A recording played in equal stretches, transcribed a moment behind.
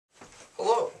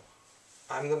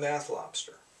I'm the Math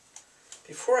Lobster.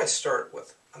 Before I start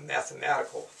with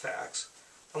mathematical facts,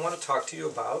 I want to talk to you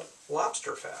about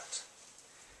lobster facts.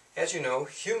 As you know,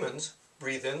 humans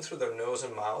breathe in through their nose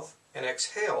and mouth and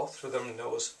exhale through their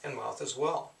nose and mouth as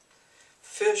well.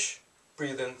 Fish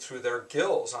breathe in through their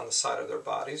gills on the side of their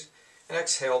bodies and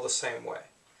exhale the same way.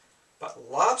 But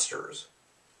lobsters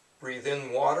breathe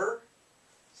in water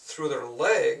through their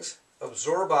legs,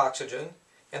 absorb oxygen,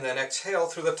 and then exhale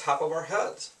through the top of our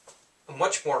heads. A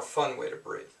much more fun way to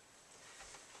breathe.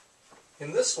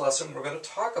 In this lesson, we're going to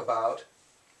talk about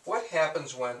what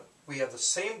happens when we have the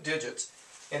same digits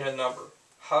in a number.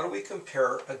 How do we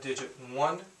compare a digit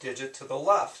one digit to the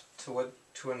left to a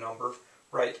number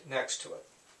right next to it?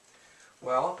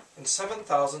 Well, in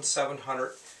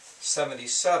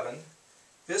 7,777,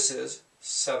 this is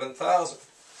 7,000.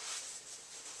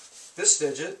 This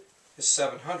digit is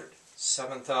 700.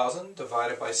 7,000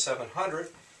 divided by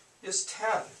 700 is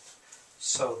 10.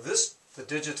 So the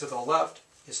digit to the left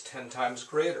is 10 times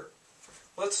greater.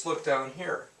 Let's look down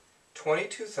here.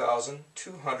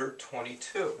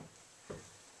 22,222.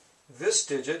 This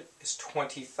digit is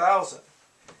 20,000.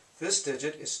 This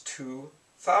digit is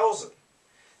 2,000.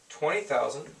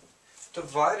 20,000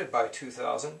 divided by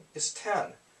 2,000 is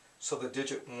 10. So the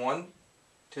digit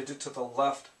to the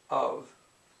left of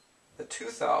the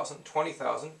 2,000,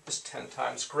 20,000, is 10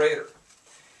 times greater.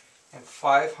 And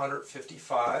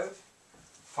 555,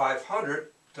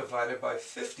 500 divided by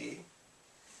 50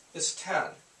 is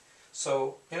 10.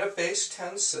 So in a base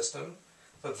 10 system,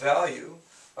 the value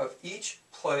of each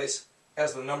place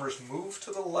as the numbers move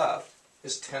to the left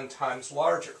is 10 times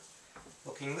larger.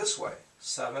 Looking this way,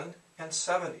 7 and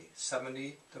 70.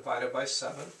 70 divided by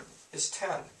 7 is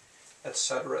 10,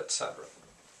 etc., etc.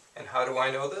 And how do I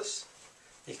know this?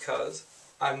 Because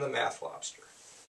I'm the Math Lobster.